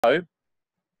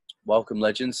Welcome,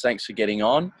 legends. Thanks for getting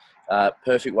on.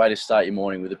 Perfect way to start your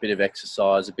morning with a bit of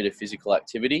exercise, a bit of physical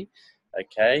activity.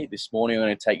 Okay, this morning I'm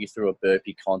going to take you through a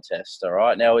burpee contest. All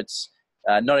right, now it's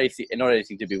not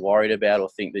anything to be worried about or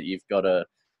think that you've got to,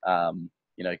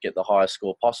 get the highest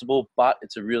score possible. But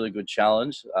it's a really good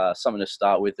challenge, something to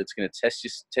start with. That's going to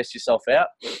test yourself out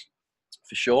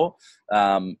for sure.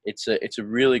 It's a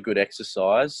really good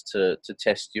exercise to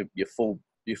test your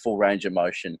full range of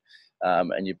motion.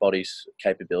 And your body's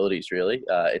capabilities, really.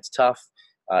 It's tough.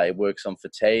 It works on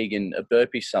fatigue, and a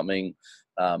burpee is something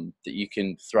that you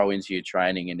can throw into your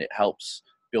training, and it helps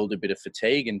build a bit of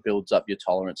fatigue and builds up your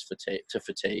tolerance to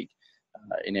fatigue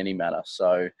in any manner.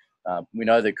 So we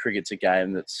know that cricket's a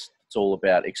game it's all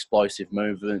about explosive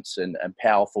movements and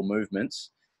powerful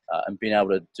movements, and being able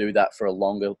to do that for a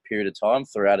longer period of time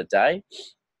throughout a day.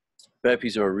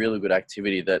 Burpees are a really good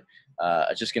activity that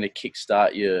are just going to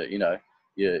kickstart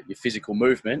your physical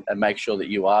movement and make sure that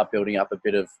you are building up a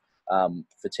bit of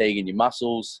fatigue in your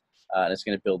muscles, and it's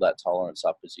going to build that tolerance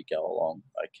up as you go along.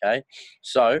 Okay,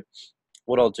 so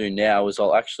what I'll do now is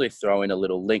I'll actually throw in a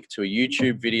little link to a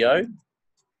YouTube video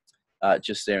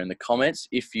just there in the comments.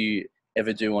 If you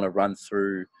ever do want to run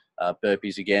through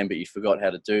burpees again, but you forgot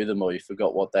how to do them or you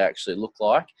forgot what they actually look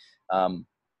like,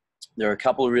 there are a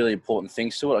couple of really important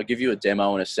things to it. I'll give you a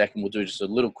demo in a second. We'll do just a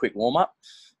little quick warm-up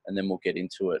and then we'll get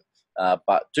into it.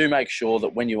 But do make sure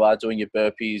that when you are doing your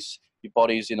burpees, your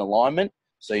body's in alignment.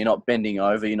 So you're not bending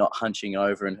over, you're not hunching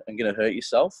over and going to hurt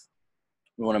yourself.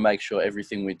 We want to make sure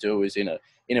everything we do is in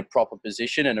a proper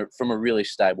position and from a really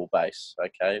stable base,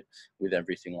 okay, with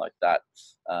everything like that.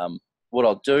 What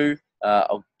I'll do,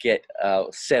 I'll get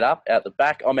set up out the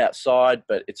back. I'm outside,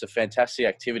 but it's a fantastic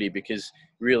activity because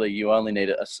really you only need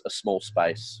a small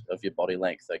space of your body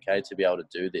length, okay, to be able to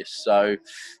do this. So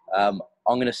I'm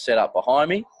going to set up behind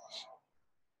me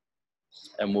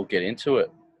and we'll get into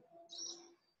it.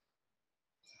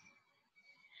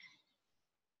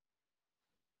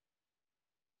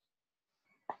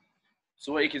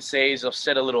 So what you can see is I've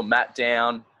set a little mat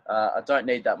down. I don't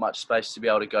need that much space to be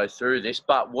able to go through this,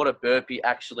 but what a burpee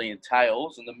actually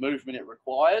entails and the movement it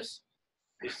requires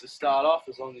is to start off,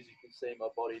 as long as you can see my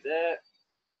body there.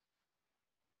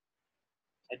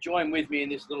 And join with me in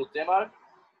this little demo.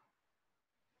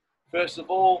 First of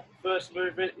all, first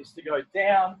movement is to go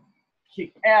down,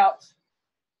 kick out,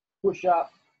 push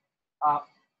up,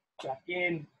 back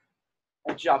in,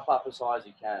 and jump up as high as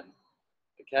you can.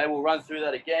 Okay, we'll run through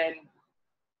that again.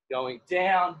 Going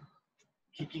down,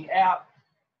 kicking out,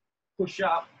 push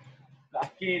up,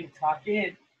 back in, tuck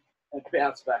in, and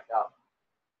bounce back up.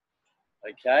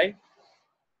 Okay.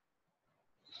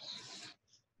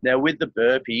 Now with the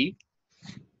burpee,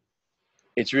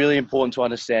 it's really important to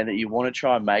understand that you want to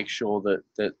try and make sure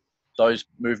that those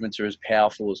movements are as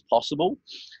powerful as possible.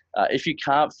 If you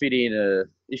can't fit in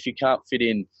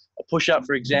a push-up,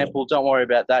 for example, don't worry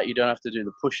about that. You don't have to do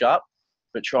the push-up,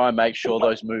 but try and make sure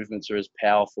those movements are as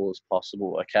powerful as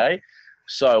possible, okay?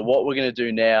 So what we're going to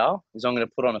do now is I'm going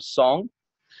to put on a song,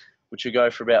 which will go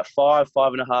for about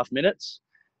 5.5 minutes.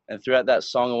 And throughout that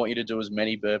song, I want you to do as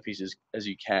many burpees as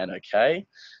you can, okay?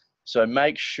 So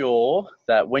make sure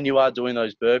that when you are doing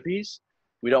those burpees,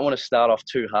 we don't want to start off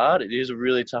too hard. It is a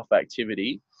really tough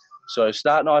activity. So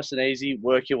start nice and easy,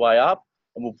 work your way up,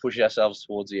 and we'll push ourselves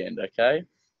towards the end, okay?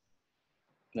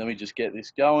 Let me just get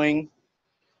this going.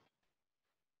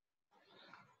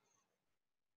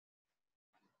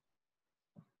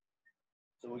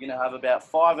 So we're going to have about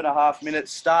 5.5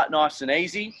 minutes, start nice and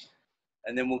easy,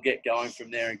 and then we'll get going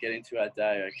from there and get into our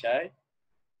day, okay?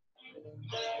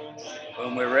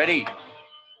 When we're ready,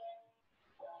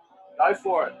 go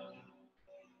for it.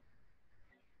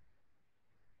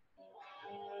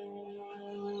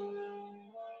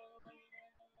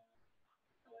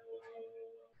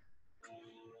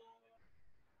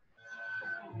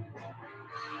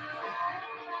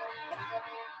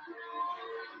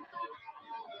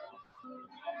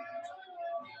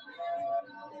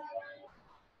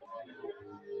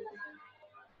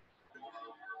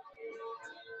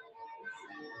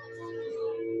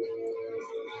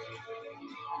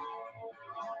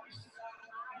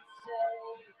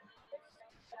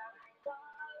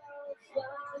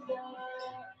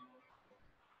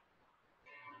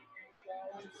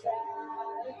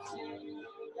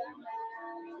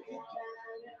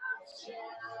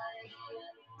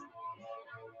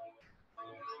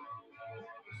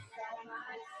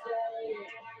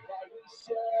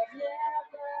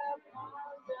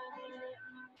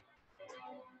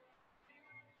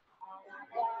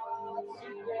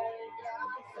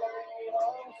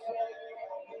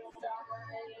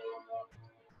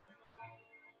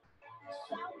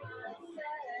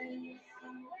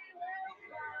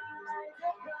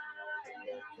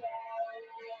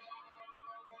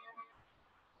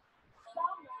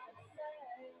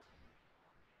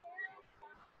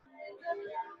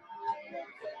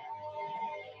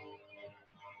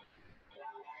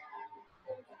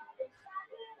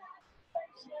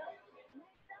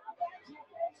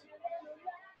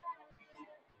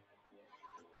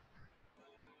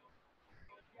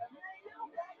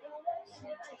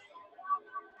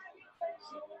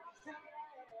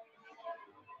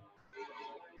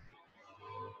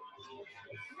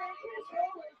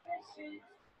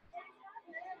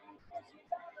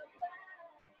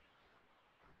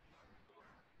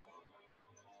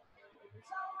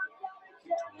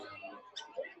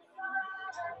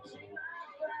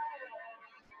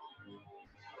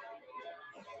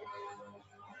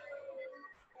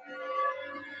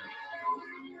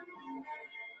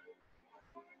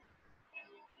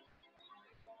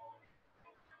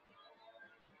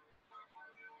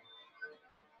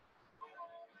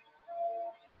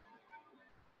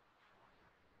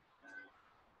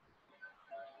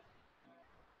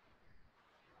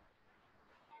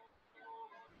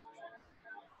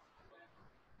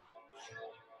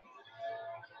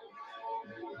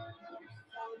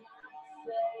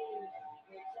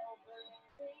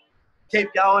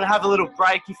 Keep going, have a little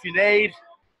break if you need.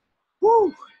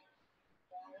 Woo!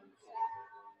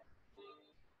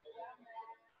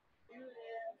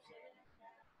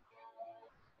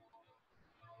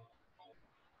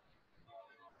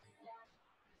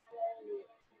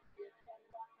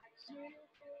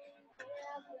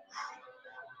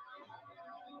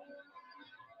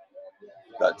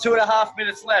 Got 2.5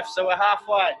 minutes left, so we're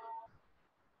halfway.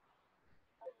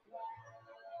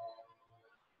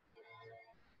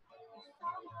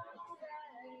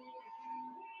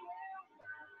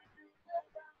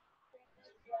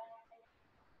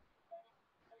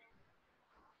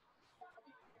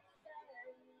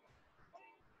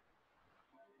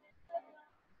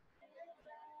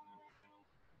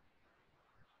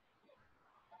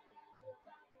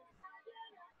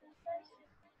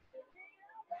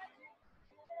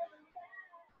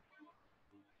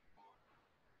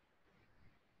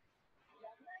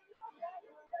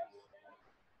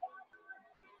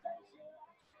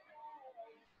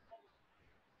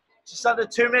 Just under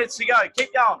 2 minutes to go.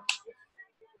 Keep going.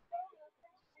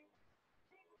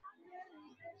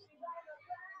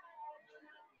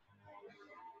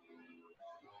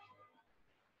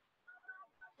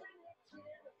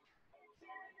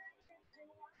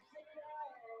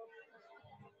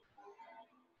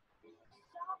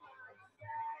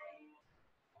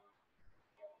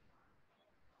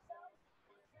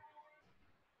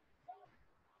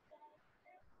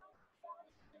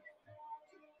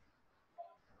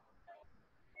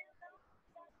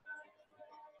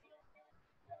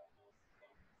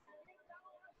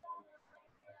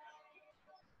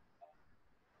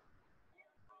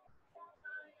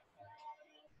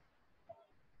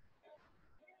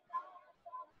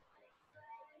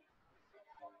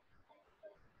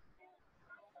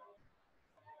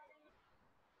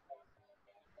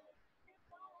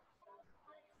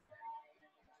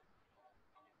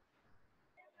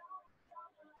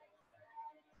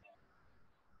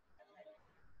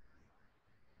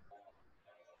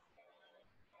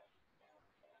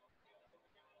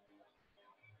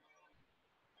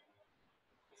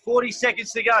 $40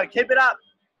 seconds to go. Keep it up.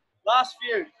 Last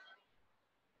few.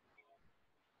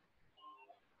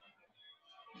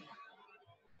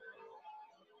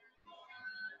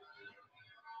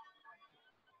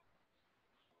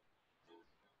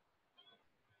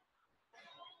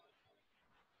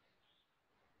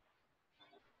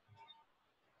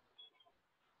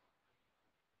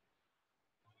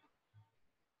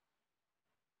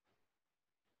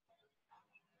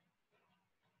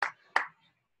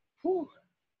 Whew.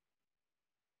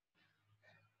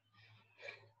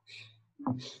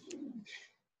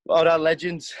 Well done,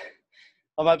 legends.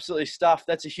 I'm absolutely stuffed.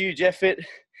 That's a huge effort.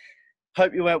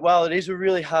 Hope you went well. It is a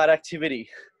really hard activity.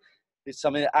 It's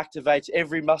something that activates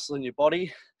every muscle in your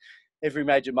body, every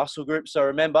major muscle group. So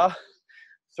remember,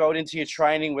 throw it into your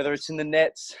training, whether it's in the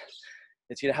nets.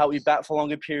 It's going to help you bat for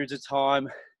longer periods of time,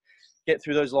 get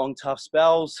through those long, tough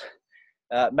spells.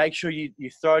 Make sure you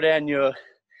throw down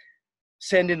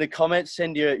send in the comments,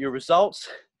 send your results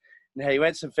and how you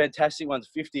went. Some fantastic ones,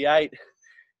 58,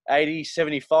 80,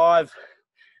 75.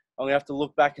 I'm gonna have to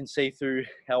look back and see through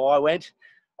how I went.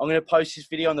 I'm gonna post this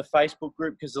video on the Facebook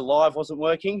group because the live wasn't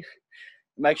working.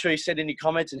 Make sure you send in your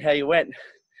comments and how you went.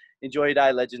 Enjoy your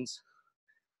day, legends.